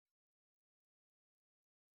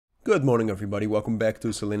Good morning everybody, welcome back to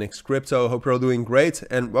Cilinix Crypto. Hope you're all doing great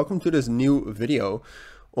and welcome to this new video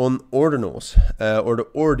on Ordinals or the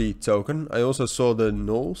Ordi token. I also saw the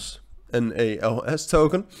NALS, N-A-L-S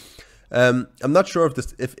token. I'm not sure if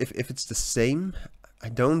it's the same. I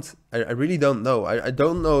really don't know. I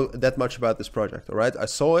don't know that much about this project, all right? I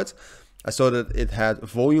saw it. I saw that it had a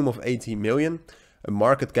volume of 80 million, a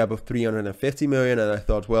market cap of 350 million, and I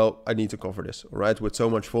thought, well, I need to cover this, all right, with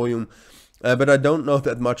so much volume. But I don't know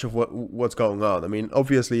that much of what's going on. I mean,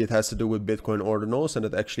 obviously it has to do with Bitcoin Ordinals, and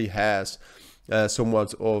it actually has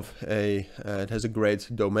somewhat of a, it has a great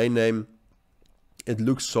domain name. It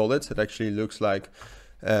looks solid. It actually looks like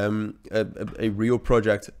a real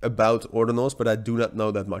project about Ordinals, but I do not know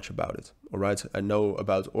that much about it. All right, I know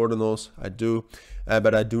about Ordinals, I do,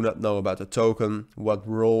 but I do not know about the token, what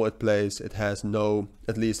role it plays. It has no,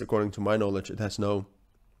 at least according to my knowledge, it has no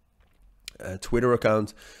Twitter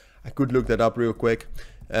account. I could look that up real quick,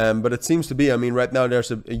 but it seems to be, I mean, right now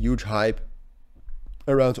there's a huge hype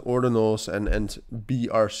around Ordinals and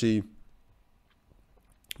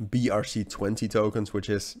BRC20 tokens,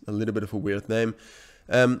 which is a little bit of a weird name.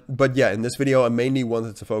 But yeah, in this video, I mainly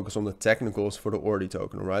wanted to focus on the technicals for the Ordi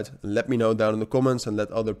token, all right? Let me know down in the comments and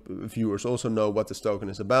let other viewers also know what this token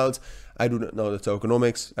is about. I do not know the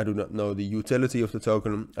tokenomics. I do not know the utility of the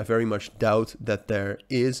token. I very much doubt that there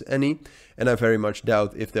is any. And I very much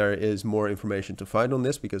doubt if there is more information to find on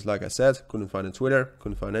this, because like I said, couldn't find on Twitter,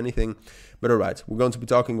 couldn't find anything. But all right, we're going to be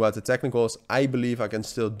talking about the technicals. I believe I can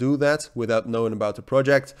still do that without knowing about the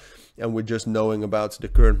project and with just knowing about the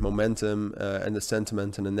current momentum and the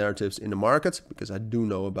sentiment and the narratives in the market, because I do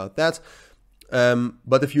know about that.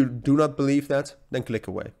 But if you do not believe that, then click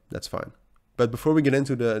away. That's fine. But before we get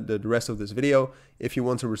into the rest of this video, if you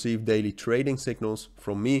want to receive daily trading signals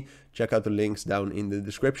from me, check out the links down in the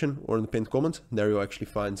description or in the pinned comment. There you'll actually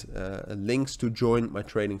find links to join my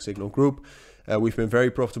trading signal group. We've been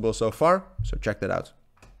very profitable so far, so check that out.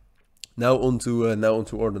 Now onto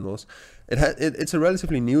Ordinals. It's a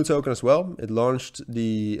relatively new token as well. It launched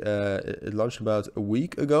about a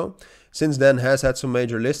week ago. Since then has had some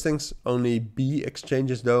major listings. Only B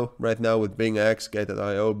exchanges though right now, with BingX,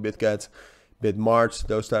 Gate.io, BitGet, BitMart,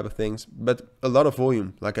 those type of things. But a lot of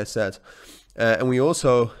volume, like I said. And we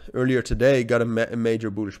also earlier today got a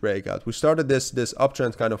major bullish breakout. We started this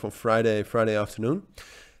uptrend kind of on Friday afternoon.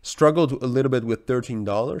 Struggled a little bit with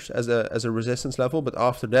 $13 as a resistance level, but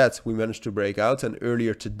after that we managed to break out, and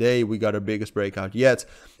earlier today we got our biggest breakout yet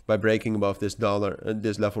by breaking above this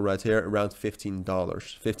level right here, around $15.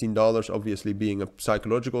 $15 obviously being a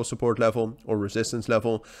psychological support level or resistance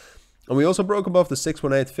level. And we also broke above the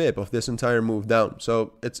 618 fib of this entire move down.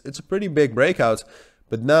 So it's a pretty big breakout,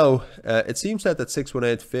 but now it seems that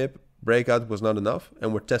 618 fib breakout was not enough,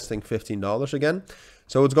 and we're testing $15 again.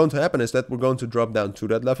 So what's going to happen is that we're going to drop down to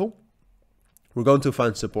that level. We're going to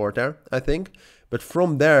find support there, I think. But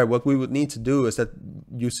from there, what we would need to do is that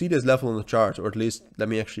you see this level on the chart, or at least let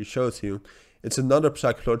me actually show it to you. It's another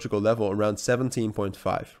psychological level around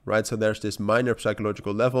 17.5, right? So there's this minor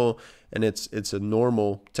psychological level, and it's a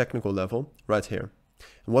normal technical level right here.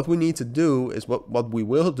 And what we need to do is, what we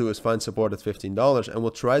will do is find support at $15, and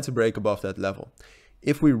we'll try to break above that level.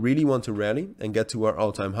 If we really want to rally and get to our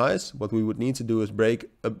all-time highs, what we would need to do is break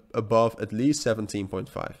above at least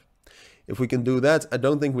 17.5. If we can do that, I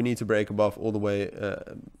don't think we need to break above all the way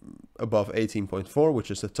above 18.4, which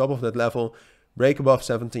is the top of that level. Break above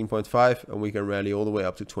 17.5 and we can rally all the way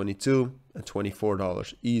up to $22 and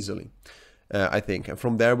 $24 easily, I think. And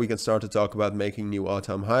from there we can start to talk about making new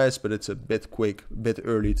all-time highs, but it's a bit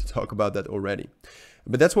early to talk about that already.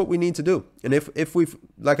 But that's what we need to do. And if we've,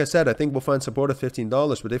 like I said, I think we'll find support at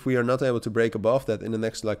 $15. But if we are not able to break above that in the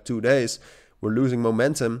next like 2 days, we're losing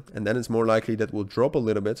momentum. And then it's more likely that we'll drop a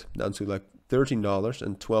little bit down to like $13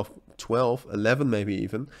 and 12, 11 maybe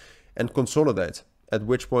even, and consolidate. At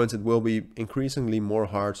which point it will be increasingly more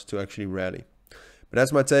hard to actually rally. But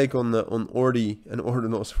that's my take on Ordi and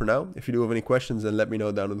Ordinals for now. If you do have any questions, then let me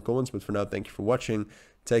know down in the comments. But for now, thank you for watching.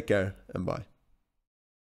 Take care and bye.